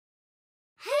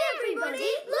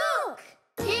Everybody, look!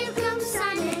 Here comes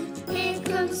Simon, here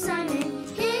comes Simon,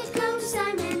 here comes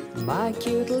Simon. My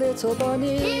cute little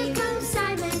bunny. Here comes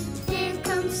Simon, here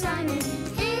comes Simon,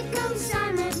 here comes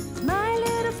Simon. My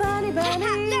little funny bunny.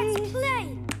 Let's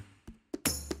play!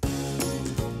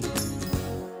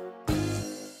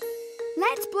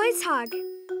 Let's play tag.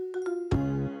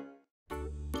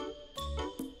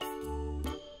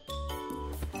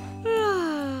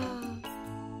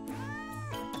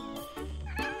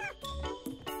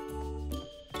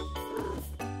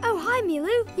 Oh, hi,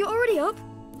 Milu. You're already up?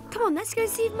 Come on, let's go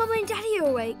see if Mama and Daddy are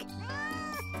awake.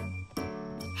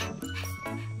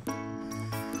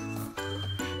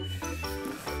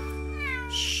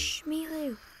 Shh,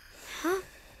 Milu. Huh?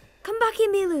 Come back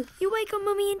here, Milu. You wake up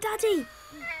Mummy and Daddy.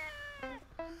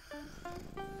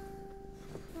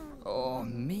 Oh,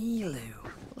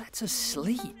 Milu, let us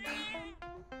sleep.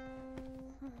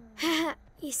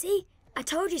 You see, I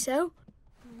told you so.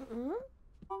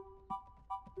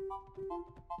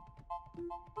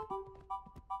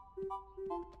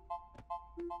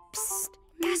 Psst,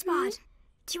 Gaspard,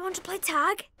 do you want to play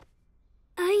tag?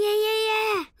 Oh,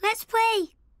 yeah. Let's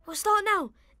play. We'll start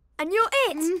now. And you're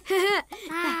it.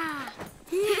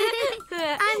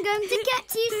 I'm going to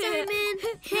get you, Simon.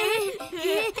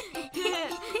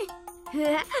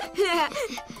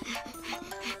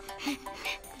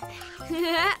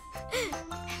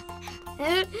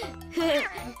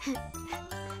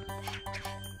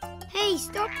 Hey,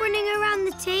 stop running around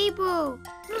the table.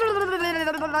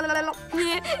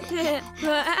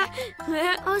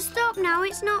 Oh, stop now.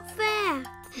 It's not fair.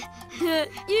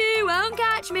 You won't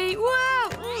catch me. Whoa!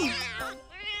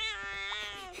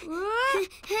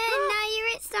 Now you're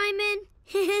it, Simon.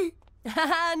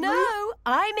 No,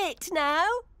 I'm it now.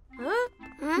 Huh?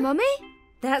 Mummy?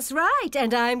 That's right,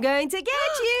 and I'm going to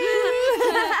get you.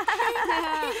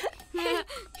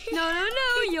 No,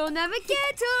 you'll never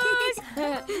get us.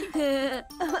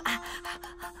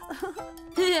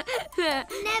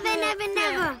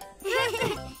 Never.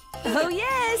 Oh,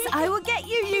 yes, I will get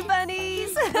you, you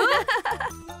bunnies.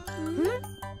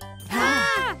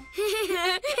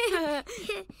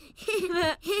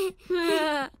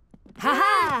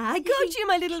 Ha-ha, I caught you,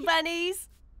 my little bunnies.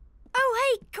 Oh,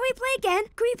 hey, can we play again?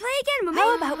 Can we play again, Mummy?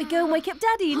 How about we go and wake up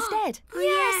Daddy instead?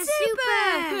 Yeah,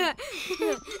 super!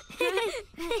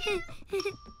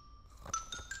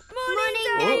 Morning,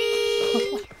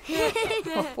 Daddy.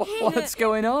 What's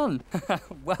going on?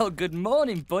 Well, good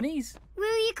morning, bunnies.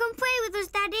 Will you come play with us,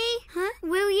 Daddy? Huh?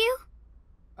 Will you?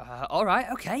 All right,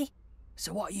 okay.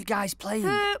 So what are you guys playing?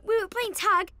 We were playing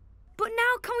tag, but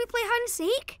now can we play hide and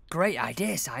seek? Great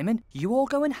idea, Simon. You all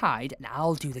go and hide, and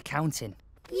I'll do the counting.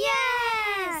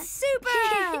 Yes!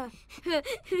 Super!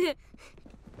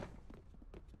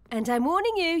 And I'm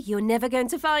warning you, you're never going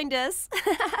to find us.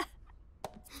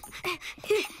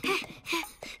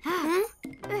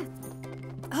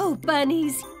 Oh,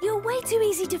 bunnies, you're way too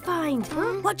easy to find.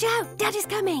 Watch out, Daddy's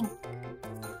coming.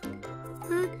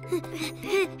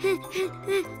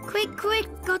 Quick,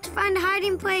 got to find a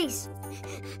hiding place.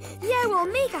 Yeah, well,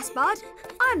 me, Gaspard.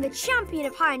 I'm the champion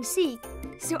of hide and seek,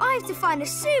 so I have to find a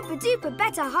super-duper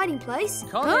better hiding place.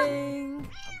 Coming!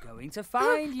 I'm going to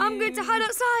find you. I'm going to hide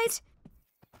outside.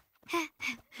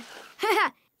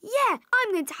 Yeah,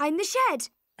 I'm going to hide in the shed.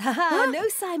 No,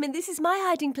 Simon, this is my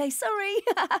hiding place, sorry.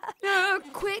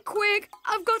 Quick,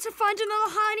 I've got to find another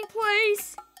hiding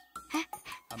place.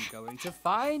 I'm going to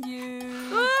find you.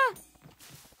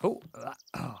 Oh.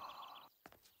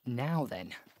 Now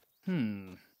then.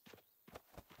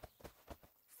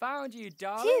 Found you,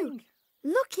 darling. Phew.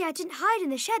 Lucky I didn't hide in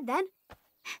the shed then.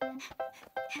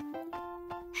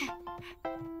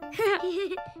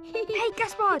 Hey,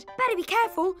 Gaspard, better be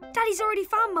careful. Daddy's already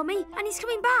found Mummy and he's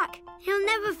coming back. He'll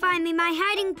never find me. My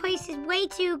hiding place is way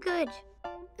too good.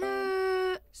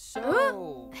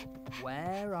 So,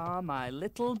 where are my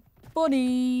little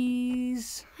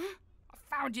bunnies? I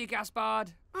found you,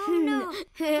 Gaspard. Oh, no.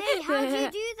 Hey, how'd you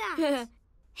do that?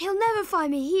 He'll never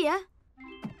find me here.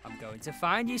 I'm going to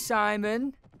find you,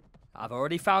 Simon. I've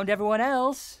already found everyone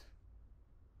else.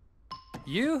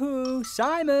 Yoo-hoo,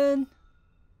 Simon.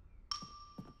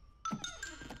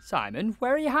 Simon,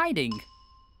 where are you hiding?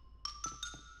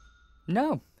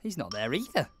 No, he's not there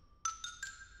either.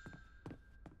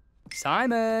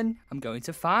 Simon, I'm going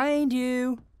to find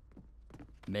you.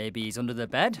 Maybe he's under the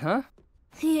bed, huh?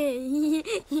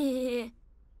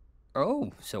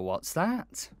 Oh, so what's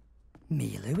that?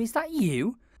 Milu, is that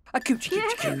you? A coochie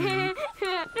coochie coo. No,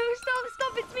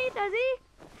 stop, it's me, Daddy.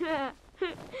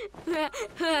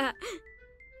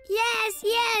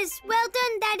 Yes. Well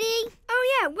done, Daddy. Oh,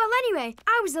 yeah, well, anyway,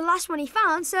 I was the last one he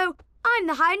found, so I'm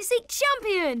the hide-and-seek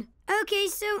champion. Okay,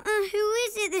 so who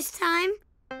is it this time?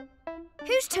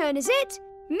 Whose turn is it?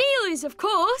 Milu's, of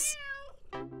course.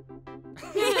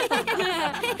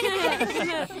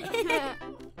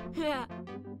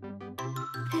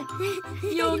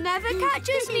 You'll never catch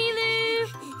us, Milu.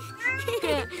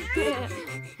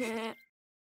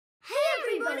 Hey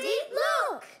everybody,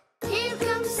 look! Here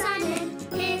comes Simon,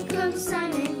 here comes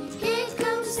Simon, here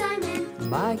comes Simon.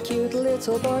 My cute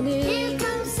little bunny. Here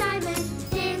comes Simon,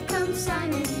 here comes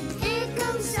Simon, here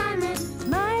comes Simon.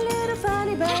 My little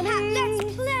funny bunny.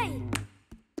 Let's play.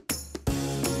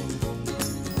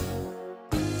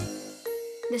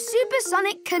 The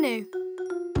supersonic canoe.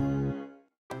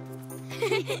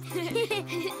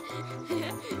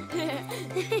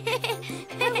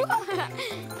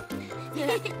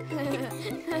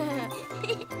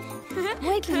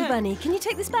 Wait, little bunny, can you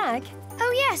take this bag?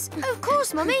 Oh, yes, of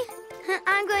course, Mummy.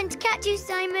 I'm going to catch you,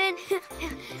 Simon.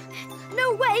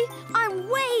 No way, I'm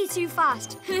way too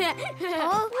fast.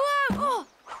 Whoa! Oh.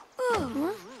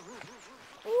 Oh.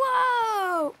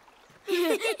 Whoa!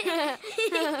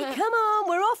 Come on,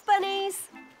 we're off, bunnies.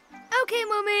 Okay,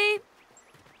 Mummy.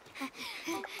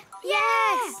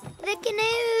 Yes, the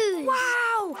canoes.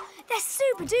 Wow, they're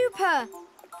super duper.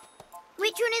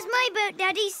 Which one is my boat,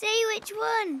 Daddy? Say which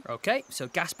one. OK, so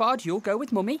Gaspard, you'll go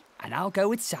with Mummy, and I'll go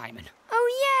with Simon. Oh,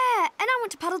 yeah, and I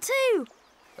want to paddle too.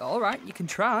 All right, you can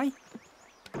try.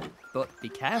 But be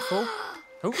careful.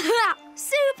 Oh,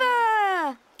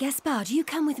 Super! Gaspard, you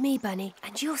come with me, bunny,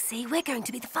 and you'll see we're going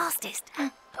to be the fastest.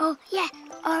 Oh, yeah.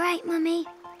 All right, Mummy.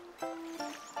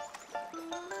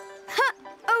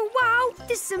 Oh, wow,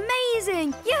 this is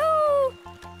amazing. Yoo-hoo!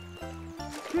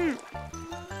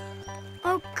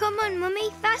 Oh, come on,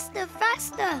 Mummy. Faster,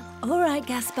 faster. All right,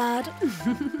 Gaspard.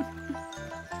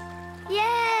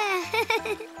 Yeah.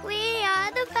 We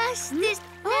are the fastest.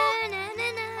 Na, na,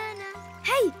 na, na, na.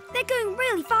 Hey, they're going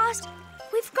really fast.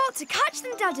 We've got to catch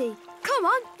them, Daddy. Come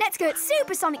on, let's go at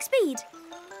supersonic speed.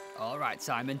 all right,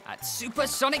 Simon, at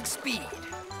supersonic speed.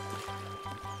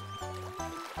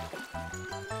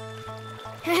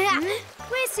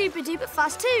 We're super duper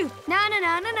fast too. Na na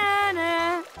na na na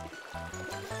na.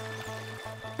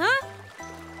 Huh?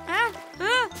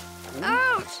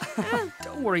 Ouch!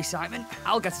 Don't worry, Simon.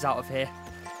 I'll get us out of here.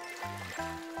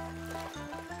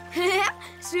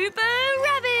 Super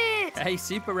rabbit. Hey,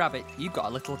 Super Rabbit, you've got a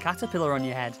little caterpillar on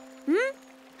your head.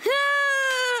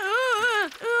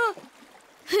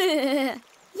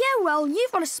 Yeah, well,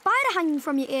 you've got a spider hanging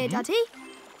from your ear, Daddy.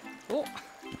 Oh,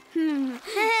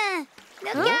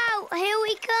 Look out. Here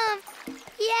we come.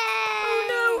 Yeah. Oh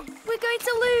no, we're going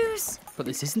to lose. but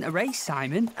this isn't a race,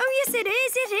 Simon. Oh yes, it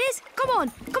is. It is. Come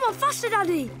on, faster,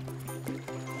 Daddy.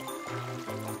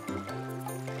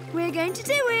 We're going to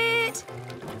do it.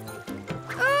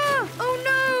 Oh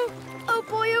no. Oh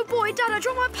boy, Dad, I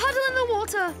dropped my paddle in the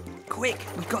water. Quick,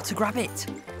 we've got to grab it.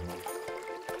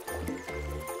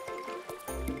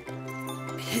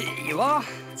 Here you are.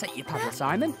 Take your paddle,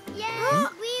 Simon. Yeah.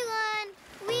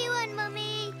 We won,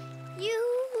 Mummy.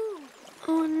 You.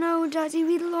 Oh no, Daddy,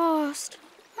 we lost.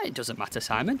 It doesn't matter,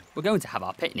 Simon. We're going to have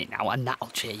our picnic now, and that'll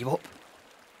cheer you up.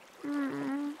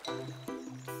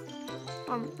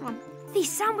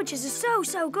 These sandwiches are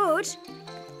so good.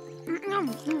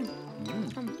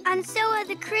 And so are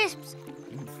the crisps.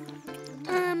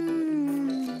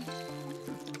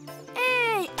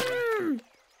 Hey!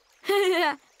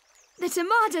 The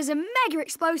tomatoes are mega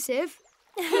explosive.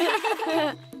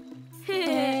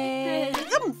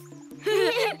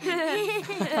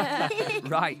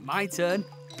 Right, my turn.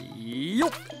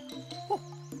 Yup.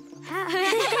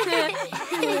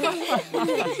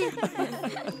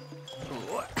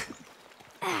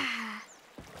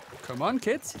 Come on,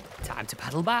 kids. Time to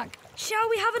paddle back. Shall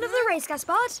we have another race,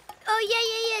 Gaspard? Oh,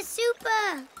 yeah,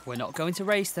 super. We're not going to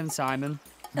race then, Simon.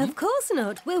 Of course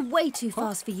not. We're way too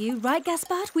fast for you, right,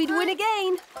 Gaspard? We'd win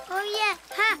again. Oh, yeah.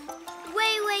 Ha.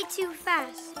 Way too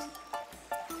fast.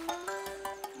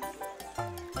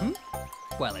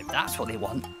 Well, if that's what they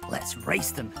want, let's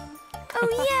race them.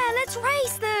 Oh, yeah, let's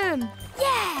race them.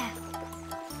 Yeah.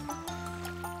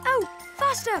 Oh,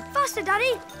 faster,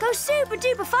 Daddy. Go super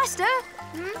duper faster.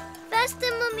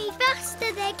 Faster, Mummy,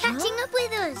 faster. They're catching up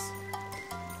with us.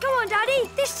 Go on, Daddy.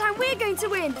 This time we're going to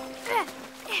win.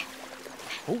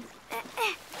 Oh.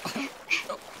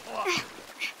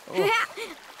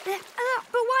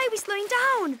 But why are we slowing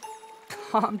down?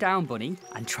 Calm down, Bunny,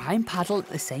 and try and paddle at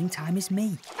the same time as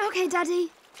me. Okay,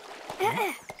 Daddy.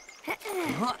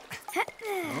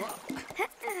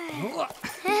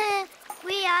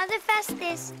 We are the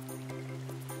fastest.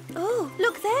 Oh,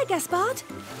 look there, Gaspard.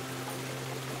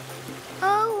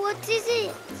 Oh, what is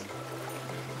it?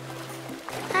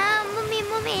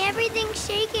 Mummy, everything Everything's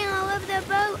shaking all over the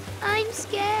boat. I'm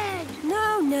scared.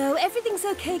 No, everything's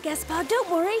okay, Gaspard. Don't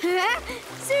worry.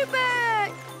 Super!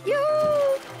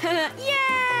 Yoo-hoo!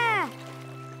 Yeah!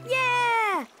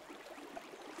 Yeah!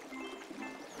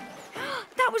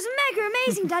 That was mega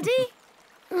amazing, Daddy.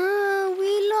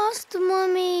 We lost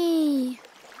Mummy.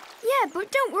 Yeah,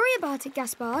 but don't worry about it,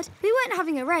 Gaspard. We weren't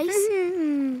having a race.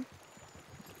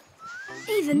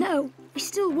 Even though we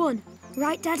still won.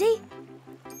 Right, Daddy?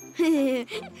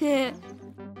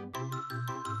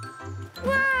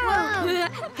 Whoa!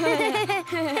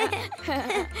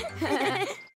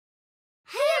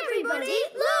 Hey everybody,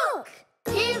 look!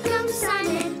 Here comes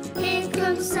Simon, here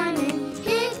comes Simon,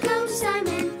 here comes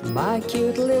Simon. My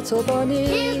cute little bunny.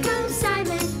 Here comes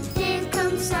Simon, here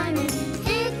comes Simon,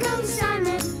 here comes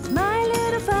Simon. My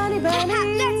little funny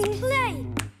bunny. Let's play!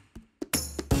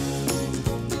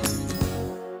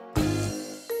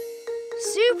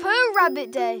 Super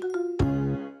Rabbit Day.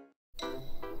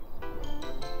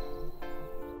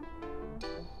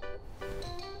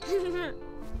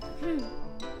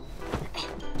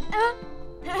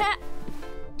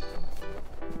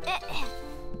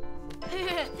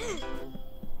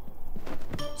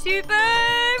 Super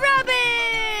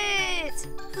Rabbit!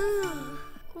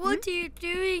 What are you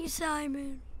doing,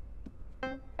 Simon?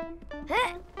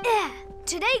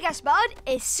 Today, Gaspard,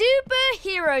 is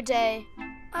Superhero Day.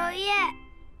 Oh yeah,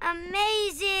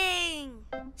 amazing!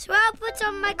 So I'll put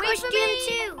on my Wait for costume me.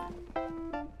 too.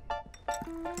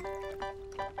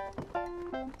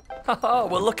 Oh,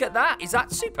 well, look at that. Is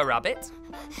that Super Rabbit?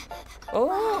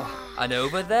 Oh, and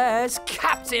over there's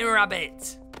Captain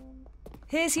Rabbit.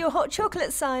 Here's your hot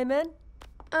chocolate, Simon.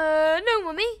 No,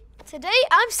 Mummy. Today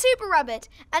I'm Super Rabbit,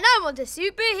 and I want a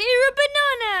superhero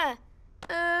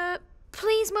banana.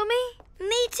 Please, Mummy?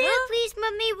 Me too, please,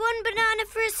 Mummy. One banana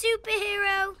for a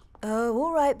superhero. Oh,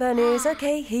 all right, bunnies.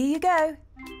 Okay, here you go.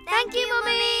 Thank you,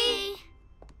 Mummy.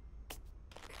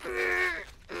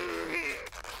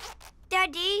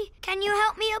 Daddy, can you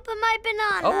help me open my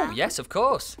banana? Oh, yes, of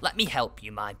course. Let me help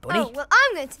you, my bunny. Oh, well,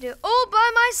 I'm going to do it all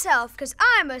by myself, because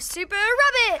I'm a super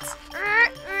rabbit.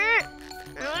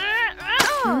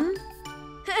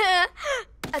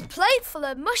 A plate full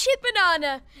of mushy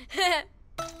banana.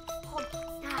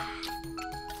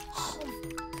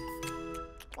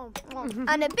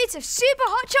 And a bit of super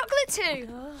hot chocolate too.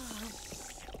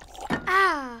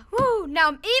 Woo, now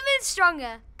I'm even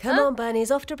stronger. Come on, bunnies.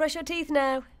 Off to brush your teeth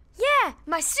now. Yeah,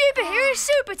 my superhero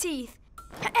super teeth.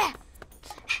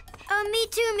 Oh, me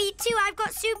too. I've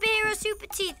got superhero super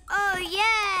teeth. Oh,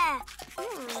 yeah.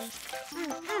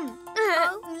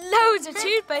 Loads of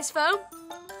toothpaste foam.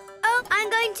 Oh, I'm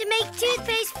going to make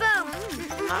toothpaste foam.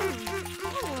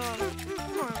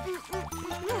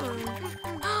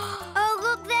 Oh,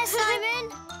 look there,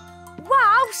 Simon.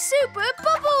 Wow, super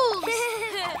bubbles!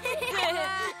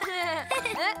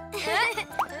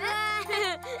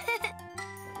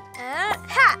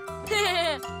 Ha!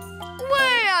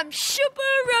 Way, I'm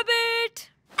Super Rabbit!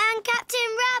 And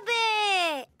Captain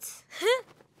Rabbit.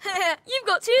 You've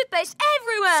got toothpaste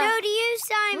everywhere! So do you,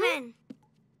 Simon.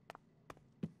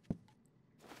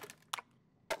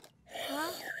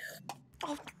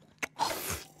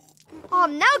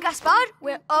 Now, Gaspard,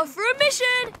 we're off for a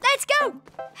mission! Let's go!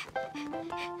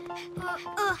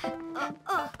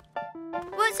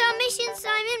 What's our mission,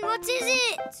 Simon? What is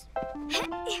it?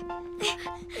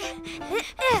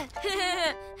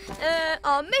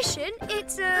 Our mission,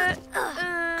 it's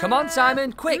Come on,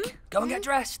 Simon, quick. Go and get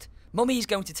dressed. Mummy's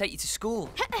going to take you to school.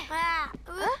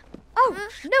 Oh,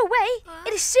 no way!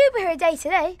 It is Superhero Day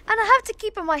today, and I have to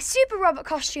keep on my Super Robot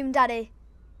costume, Daddy.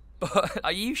 But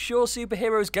are you sure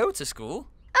superheroes go to school?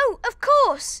 Oh, of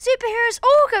course! Superheroes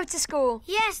all go to school.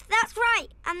 Yes, that's right.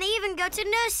 And they even go to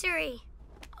nursery.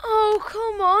 Oh,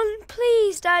 come on,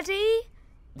 please, Daddy.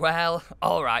 Well,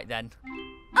 all right then.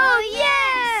 Oh,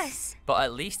 yes! But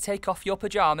at least take off your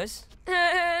pyjamas.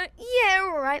 Yeah,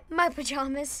 all right, my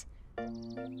pyjamas.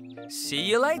 See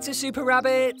you later, Super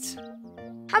Rabbit.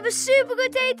 Have a super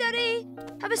good day, Daddy.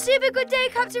 Have a super good day,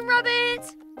 Captain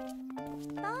Rabbit.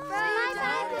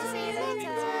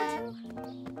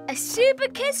 A super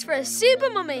kiss for a super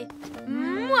mummy.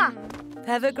 Mwah!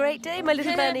 Have a great day, my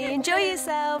little bunny. Enjoy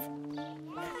yourself. To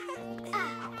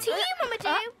you, Mama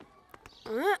Do.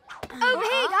 Over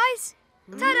here, guys.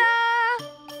 Ta-da!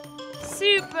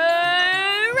 Super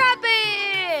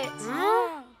Rabbit!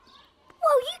 Whoa,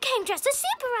 you came dressed as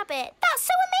Super Rabbit. That's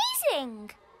so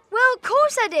amazing. Well, of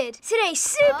course I did. Today's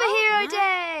Superhero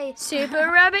Day. Super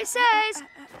Rabbit says,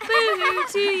 boo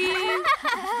to you.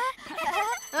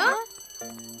 Huh?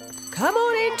 Come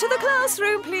on into the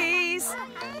classroom, please.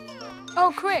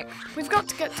 Oh, quick. We've got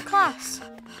to get to class.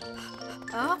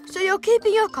 So you're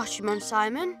keeping your costume on,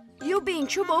 Simon? You'll be in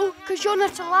trouble because you're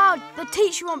not allowed. The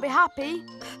teacher won't be happy.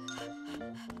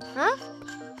 Huh?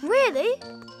 Really?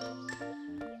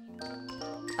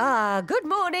 Good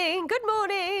morning, good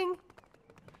morning.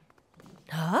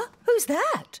 Huh? Who's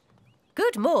that?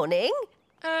 Good morning.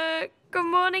 Good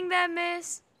morning there,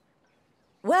 miss.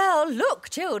 Well, look,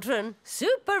 children.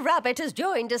 Super Rabbit has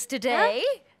joined us today.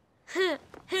 Huh?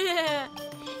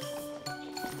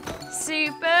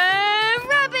 Super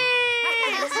Rabbit!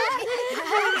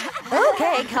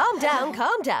 OK, calm down,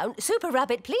 calm down. Super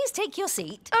Rabbit, please take your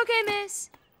seat. OK, miss.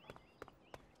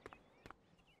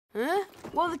 Huh?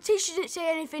 Well, the teacher didn't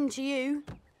say anything to you.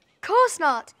 Course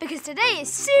not, because today is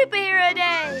Superhero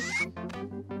Day.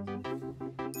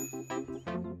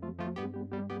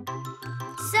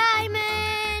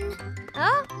 Simon!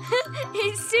 Huh?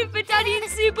 It's Super Daddy and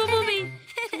Super Mummy.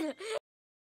 Hey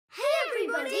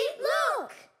everybody,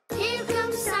 look! Here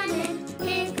comes Simon,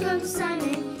 here comes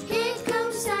Simon, here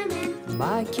comes Simon.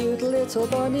 My cute little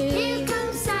bunny. Here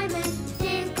comes Simon,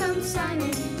 here comes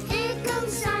Simon, here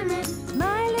comes Simon.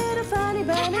 My little funny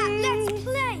bunny. Let's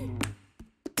play!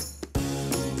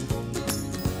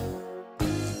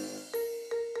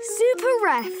 Super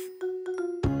Ref.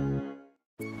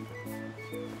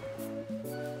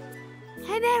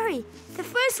 Hey Mary, the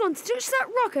first one to touch that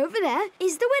rock over there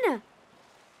is the winner.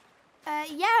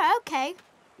 Yeah, OK.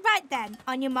 Right then,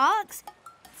 on your marks,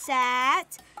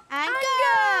 set, and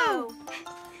go!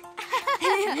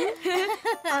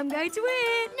 I'm going to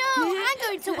win. No, I'm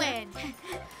going to win.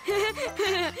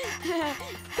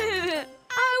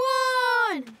 I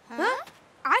won! Huh?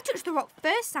 I touched the rock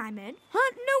first, Simon.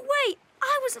 Huh? No, wait.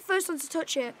 I was the first one to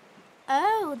touch it.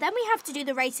 Oh, then we have to do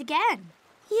the race again.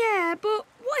 Yeah, but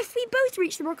what if we both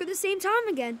reach the rock at the same time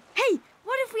again? Hey,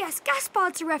 what if we ask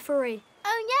Gaspard to referee?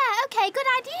 Oh, yeah, OK, good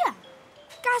idea.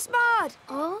 Gaspard!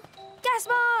 Oh?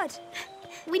 Gaspard!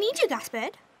 We need you,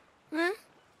 Gaspard. Huh?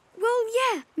 Well,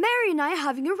 yeah, Mary and I are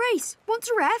having a race. Want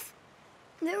to ref?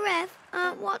 The ref?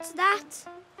 What's that?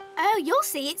 Oh, you'll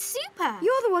see, it's super.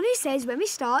 You're the one who says when we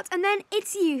start, and then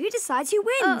it's you who decides who Oh,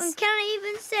 wins. and can I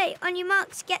even say, on your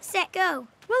marks, get set, go?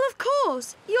 Well, of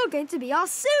course. You're going to be our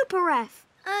super ref.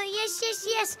 Oh,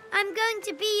 yes. I'm going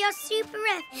to be your super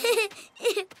ref.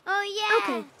 Oh,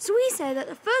 yeah. Okay, so we say that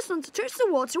the first one to touch the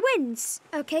water wins.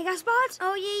 Okay, Gaspard?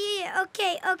 Oh, yeah.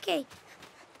 Okay.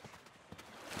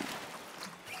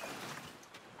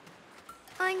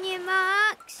 On your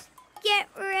marks, get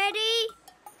ready,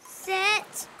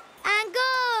 set, and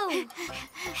go!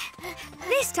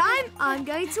 This time, I'm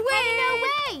going to win. No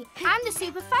way! I'm the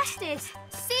super fastest.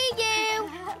 See you!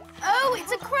 Oh,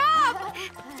 it's a crab!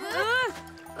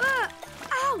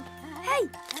 Ow! Hey!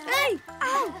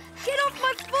 Ow! Get off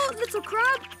my foot, little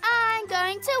crab! I'm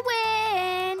going to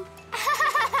win!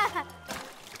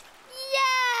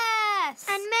 Yes!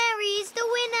 And Mary's the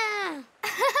winner!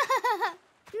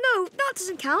 No, that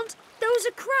doesn't count. There was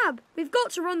a crab. We've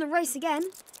got to run the race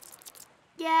again.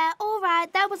 Yeah, all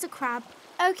right, that was a crab.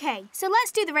 OK, so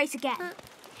let's do the race again.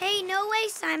 Hey, no way,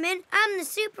 Simon. I'm the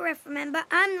super ref, remember?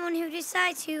 I'm the one who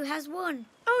decides who has won.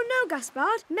 Oh, no,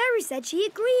 Gaspard. Mary said she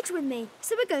agreed with me,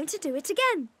 so we're going to do it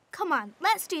again. Come on,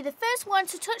 let's do the first one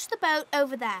to touch the boat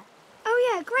over there.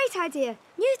 Oh, yeah, great idea.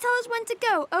 You tell us when to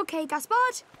go, OK,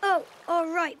 Gaspard? Oh, all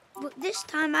right. But this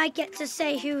time I get to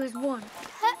say who has won.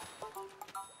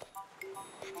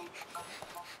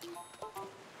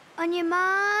 On your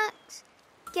marks,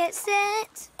 get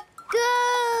set,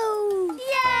 go!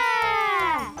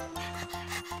 Yeah!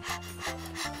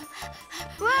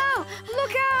 Whoa!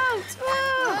 Look out!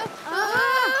 Whoa!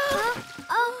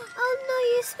 Oh no,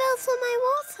 you spilled some of my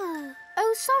water.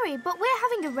 Oh, sorry, but we're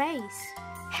having a race.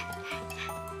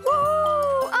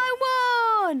 Woo! I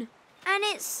won! And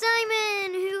it's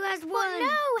Simon who has won. But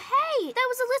no, hey, there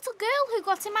was a little girl who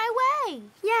got in my way.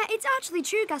 Yeah, it's actually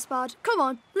true, Gaspard. Come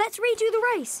on, let's redo the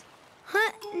race.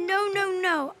 Huh?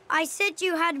 No. I said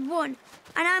you had won,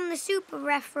 and I'm the super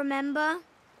ref, remember?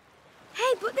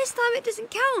 Hey, but this time it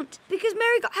doesn't count, because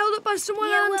Mary got held up by someone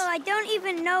Yeah, and... well, I don't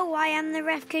even know why I'm the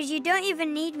ref, because you don't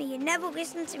even need me. You never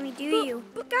listen to me, do you?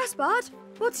 But Gaspard,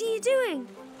 what are you doing?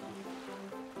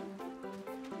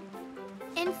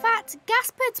 In fact,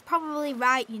 Gaspard's probably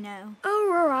right, you know.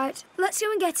 Oh, all right. Let's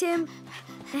go and get him.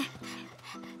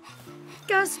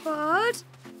 Gaspard,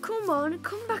 come on,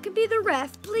 come back and be the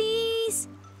ref, please.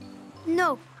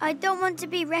 No, I don't want to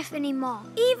be ref anymore.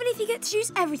 Even if you get to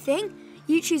choose everything,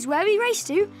 you choose where we race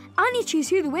to, and you choose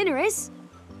who the winner is.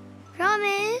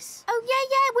 Promise? Oh,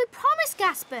 yeah, we promised,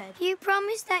 Gaspard. You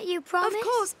promise that you promise? Of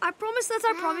course, I promise that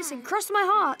I promise and cross my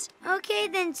heart. Okay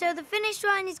then, so the finish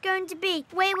line is going to be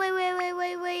way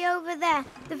over there.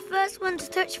 The first one to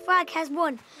touch flag has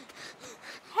won.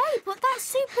 Hey, but that's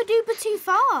super duper too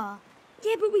far.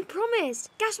 Yeah, but we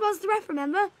promised. Gaspard's the ref,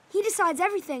 remember? He decides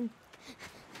everything.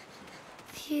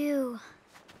 Phew.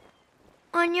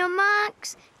 On your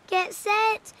marks, get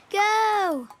set,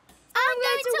 go! I'm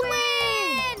going to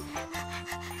win!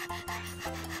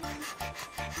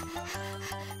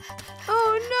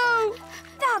 Oh no!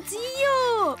 That's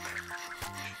yuck!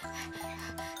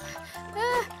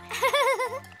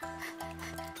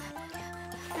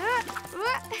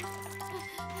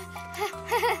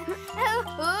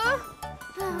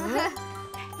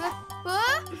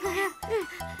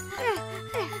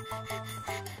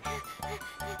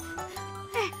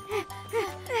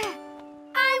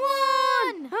 I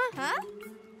won! Huh?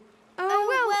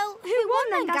 Oh, well, who won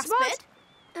then, Gaspard?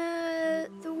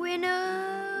 The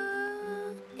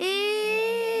winner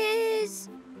is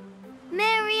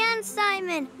Mary and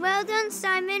Simon. Well done,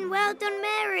 Simon. Well done,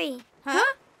 Mary.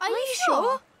 Huh? Are you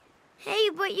sure? Hey,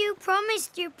 but you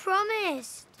promised. You're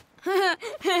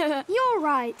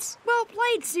right. Well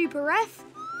played, Super Ref.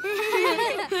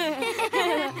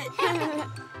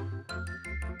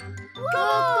 Go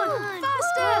on.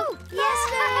 Faster! Yes,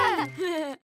 sir.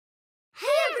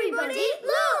 Hey everybody,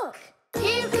 look!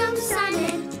 Here comes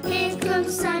Simon, here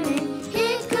comes Simon,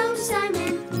 here comes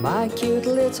Simon. My cute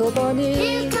little bunny.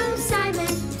 Here comes Simon,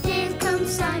 here comes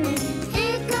Simon,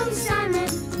 here comes Simon.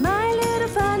 My little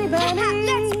funny bunny.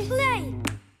 Let's play.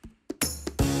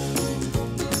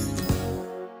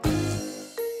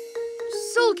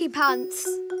 Sulky pants.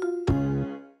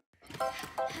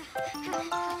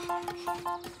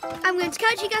 I'm going to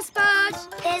catch you, Gaspard.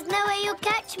 There's no way you'll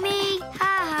catch me. Ha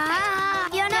ha ha.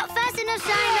 You're not fast enough,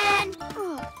 Simon.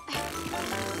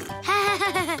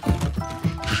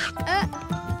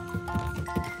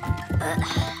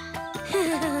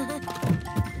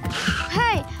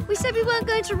 Hey, we said we weren't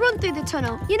going to run through the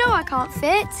tunnel. You know I can't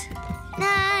fit.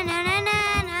 Na na na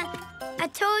na na. I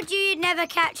told you you'd never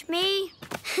catch me.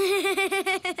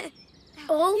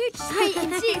 Oh, You just wait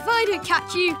and see if I don't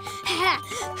catch you.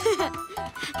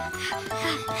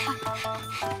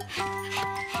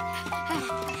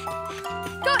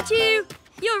 Got you.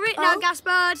 You're it now, Oh.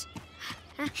 Gaspard.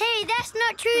 hey, that's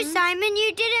not true, Simon.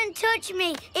 You didn't touch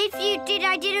me. If you did,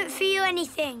 I didn't feel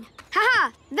anything.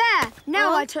 Haha, there.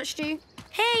 Now Oh. I touched you.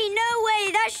 Hey, no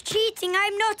way. That's cheating.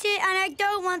 I'm not it, and I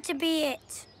don't want to be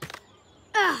it.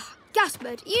 Ugh,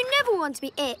 Gaspard, you never want to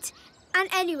be it. And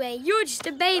anyway, you're just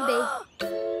a baby.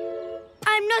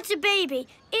 I'm not a baby.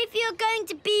 If you're going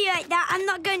to be like that, I'm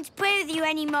not going to play with you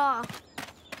anymore.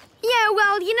 Yeah,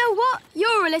 well, you know what?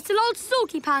 You're a little old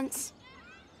sulky pants.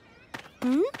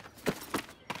 You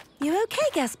okay,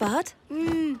 Gaspard?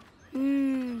 I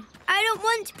don't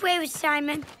want to play with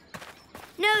Simon.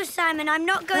 No, Simon, I'm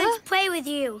not going to play with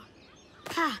you.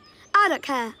 Ha, I don't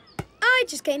care. I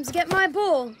just came to get my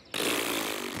ball.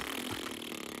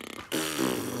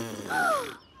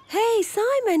 Hey,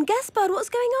 Simon, Gaspard, what's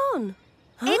going on?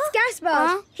 It's Gaspard.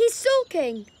 Huh? He's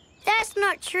sulking. That's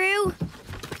not true.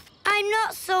 I'm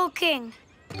not sulking.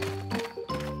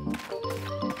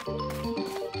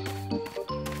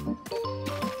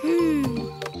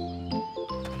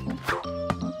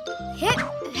 Hip,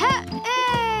 ha,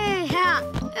 hey, ha,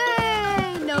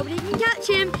 hey. Nobody can catch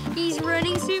him. He's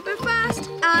running super fast,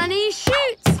 and he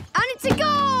shoots, and it's a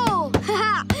goal.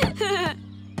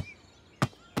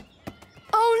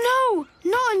 Oh no,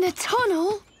 not in the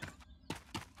tunnel.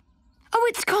 Oh,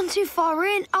 it's gone too far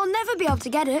in. I'll never be able to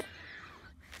get it.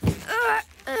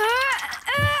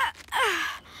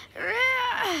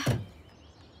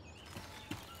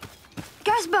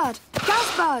 Gaspard,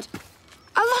 Gaspard,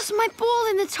 I lost my ball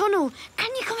in the tunnel. Can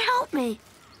you come help me?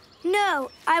 No,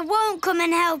 I won't come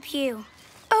and help you.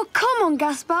 Oh, come on,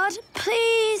 Gaspard,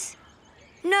 please.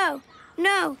 No,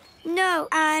 no, no,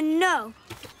 and no.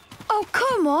 Oh,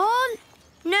 come on.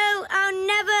 No, I'll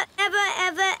never,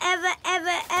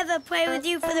 ever play with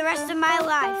you for the rest of my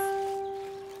life.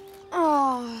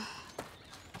 Oh.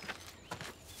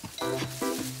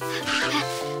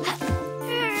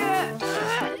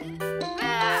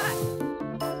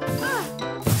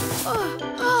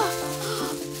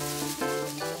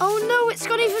 Oh no, it's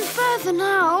gone even further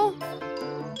now.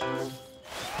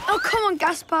 Oh, come on,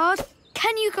 Gaspard.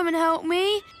 Can you come and help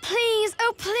me? Please,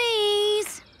 oh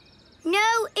please.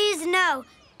 No is no.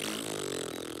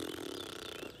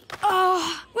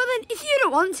 Oh, well then, if you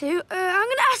don't want to, I'm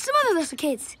going to ask some other little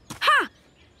kids. Ha!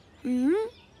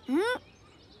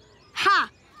 Ha!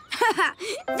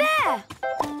 There!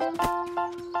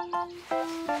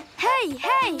 Hey!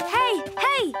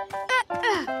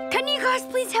 Can you guys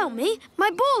please help me? My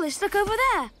ball is stuck over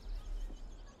there.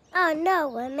 Oh no,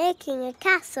 we're making a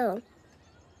castle.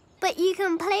 But you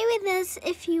can play with us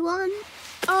if you want.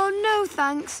 Oh no,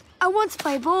 thanks. I want to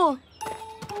play ball.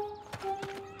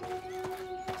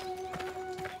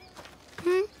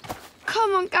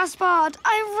 Come on, Gaspard.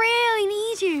 I really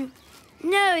need you.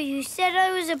 No, you said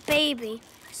I was a baby.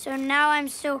 So now I'm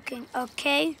soaking,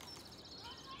 okay?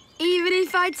 Even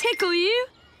if I tickle you?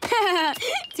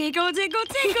 Tickle, tickle,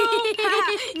 tickle.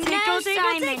 No, Tickle,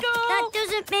 Simon, tickle. that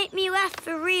doesn't make me laugh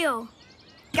for real.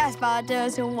 Gaspard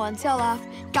doesn't want to laugh.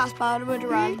 Gaspard would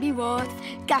rather be what?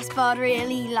 Gaspard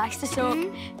really likes to soak.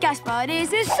 Gaspard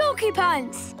is a sulky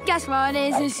pants. Gaspard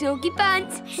is a sulky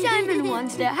pants. Simon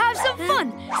wants to have some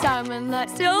fun. Simon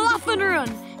likes to laugh and run.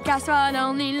 Gaspard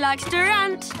only likes to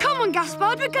rant. Come on,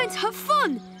 Gaspard, we're going to have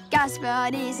fun.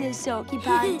 Gaspard is a sulky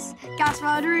pants.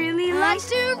 Gaspard really likes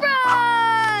to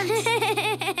rant.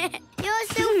 You're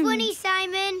so funny,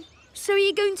 Simon. So are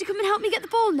you going to come and help me get the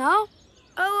ball now?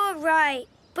 Oh, all right.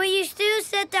 But you still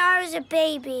said that I was a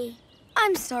baby.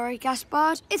 I'm sorry,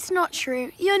 Gaspard. It's not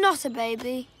true. You're not a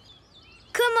baby.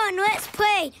 Come on, let's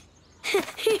play.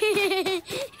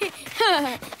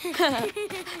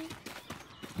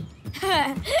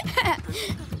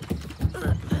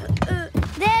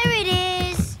 There it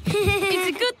is. It's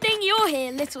a good thing you're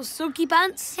here, little sulky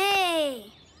pants.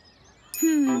 Hey.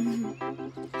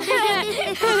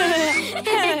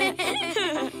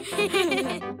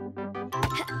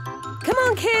 Come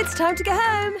on, kids, time to go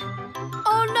home.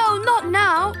 Oh, no, not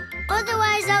now.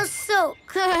 Otherwise, I'll soak.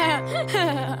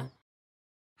 Hey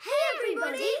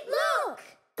everybody, look!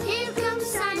 Here comes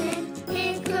Simon,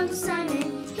 here comes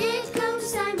Simon, here comes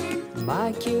Simon.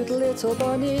 My cute little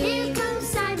bunny. Here comes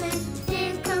Simon,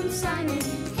 here comes Simon,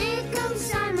 here comes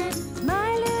Simon.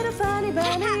 My little funny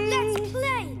bunny. Let's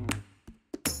play.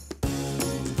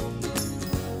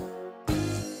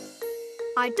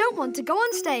 I don't want to go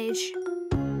on stage.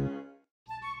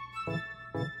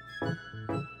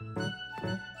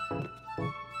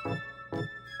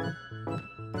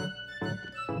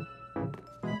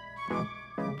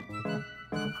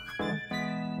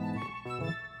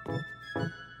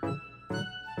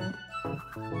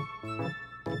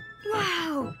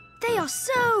 Wow, they are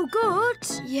so good.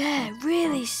 Yeah,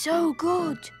 really so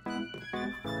good.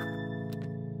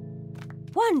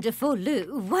 Wonderful,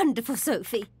 Lou. Wonderful,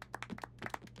 Sophie.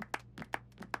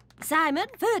 Simon,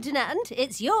 Ferdinand,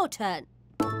 it's your turn.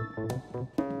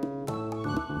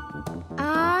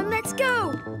 Let's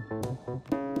go.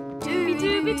 Dooby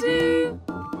dooby doo.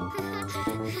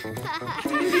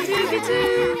 Dooby dooby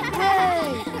doo.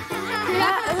 Hey.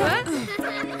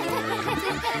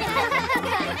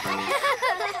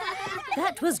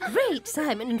 That was great,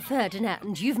 Simon and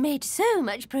Ferdinand. You've made so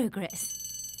much progress.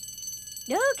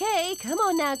 OK, come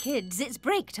on now, kids. It's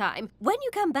break time. When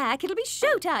you come back, it'll be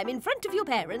showtime in front of your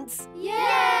parents.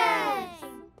 Yay!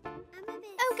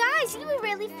 Oh, guys, you were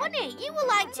really funny. You were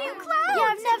like two clowns. Yeah,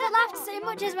 I've never laughed so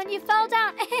much as when you fell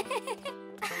down.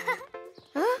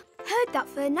 Huh? Heard that,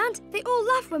 Ferdinand? They all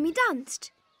laughed when we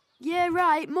danced. Yeah,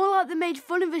 right. More like they made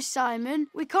fun of us, Simon.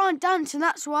 We can't dance and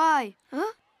that's why.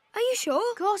 Huh? Are you sure?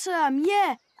 Of course I am,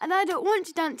 yeah. And I don't want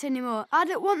to dance anymore. I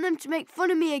don't want them to make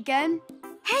fun of me again.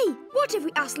 Hey, what if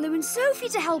we asked Lou and Sophie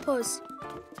to help us?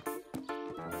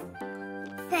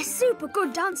 They're super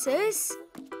good dancers.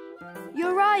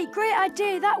 You're right. Great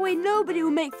idea. That way nobody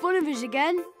will make fun of us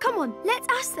again. Come on, let's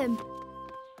ask them.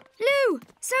 Lou,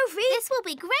 Sophie. This will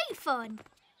be great fun.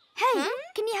 Hey,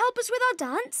 can you help us with our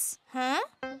dance? Huh?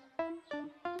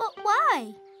 But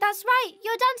why? That's right,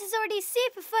 your dance is already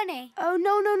super funny. Oh,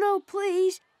 no,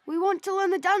 please. We want to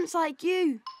learn the dance like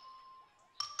you.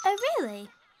 Oh, really?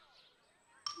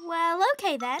 Well,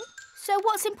 OK then. So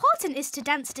what's important is to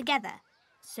dance together.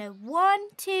 So 1,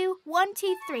 2, 1,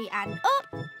 2, 3, and up,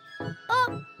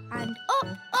 up, and up,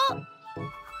 up.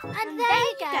 And there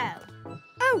you go.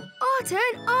 Oh, our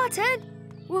turn.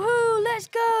 Woohoo, let's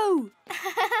go.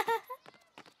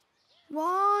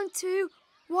 1, 2,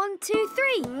 1, 2,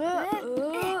 3.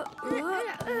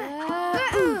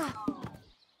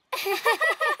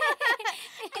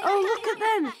 Oh, look at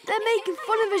them. They're making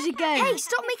fun of us again. Hey,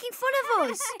 stop making fun of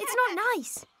us. It's not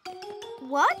nice.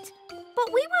 What?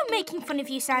 But we weren't making fun of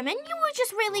you, Simon. You were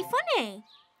just really funny.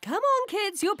 Come on,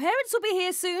 kids. Your parents will be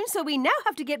here soon, so we now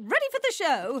have to get ready for the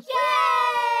show.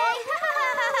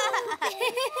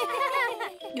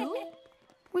 Yay!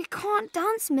 We can't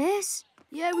dance, miss.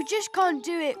 Yeah, we just can't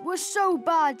do it. We're so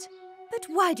bad. But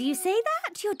why do you say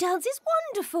that? Your dance is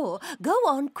wonderful. Go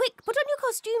on, quick, put on your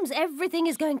costumes. Everything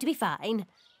is going to be fine.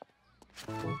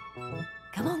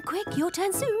 Come on, quick, your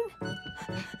turn soon.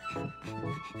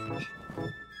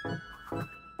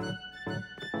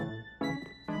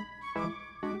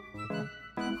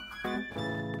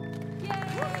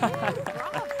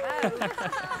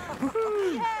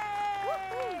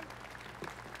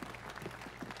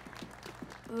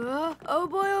 Oh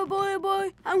boy, oh boy, oh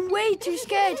boy. I'm way too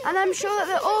scared, and I'm sure that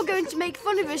they're all going to make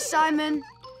fun of us, Simon.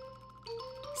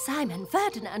 Simon,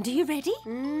 Ferdinand, are you ready?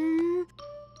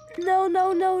 No.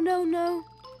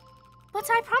 But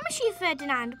I promise you,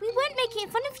 Ferdinand, we weren't making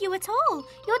fun of you at all.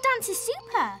 Your dance is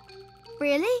super.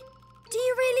 Really? Do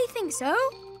you really think so?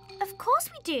 Of course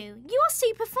we do. You are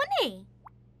super funny.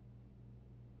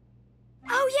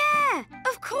 Oh, yeah!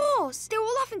 Of course! They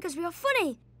were laughing because we are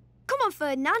funny. Come on,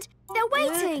 Ferdinand. They're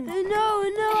waiting. No,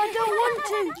 I don't want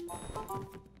to.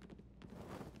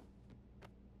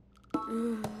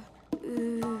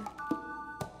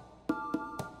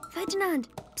 Ferdinand,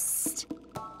 psst.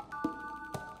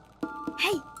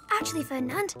 Hey, actually,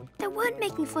 Ferdinand, they weren't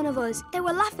making fun of us. They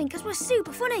were laughing because we're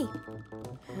super funny.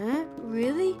 Huh?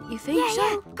 Really? You think so?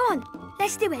 Yeah. Come on,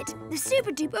 let's do it. The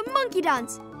super duper monkey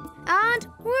dance. And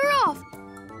we're off.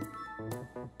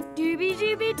 Doobie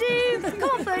doobie doo. Come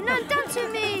on, Ferdinand, dance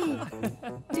with me.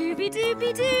 Doobie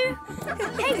doobie doo.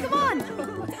 Hey, come on.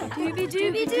 Doobie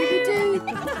doobie doo.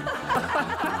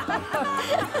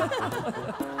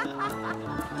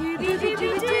 Doobie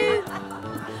doobie doo.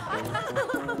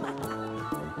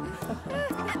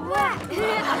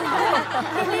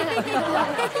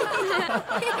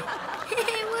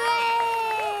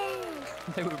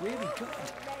 They were really good.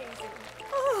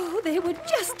 Oh, they were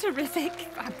just terrific.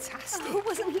 Fantastic. Oh,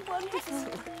 wasn't he wonderful?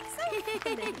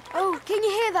 Oh, can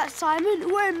you hear that, Simon?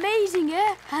 We're amazing,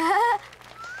 yeah?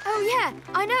 Oh, yeah,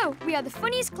 I know. We are the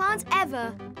funniest clowns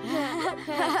ever.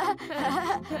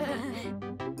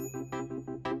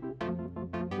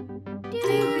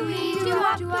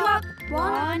 Doobie-doo-wop-doo-wop.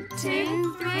 1,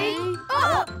 2, 3,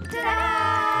 up!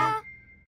 Ta-da!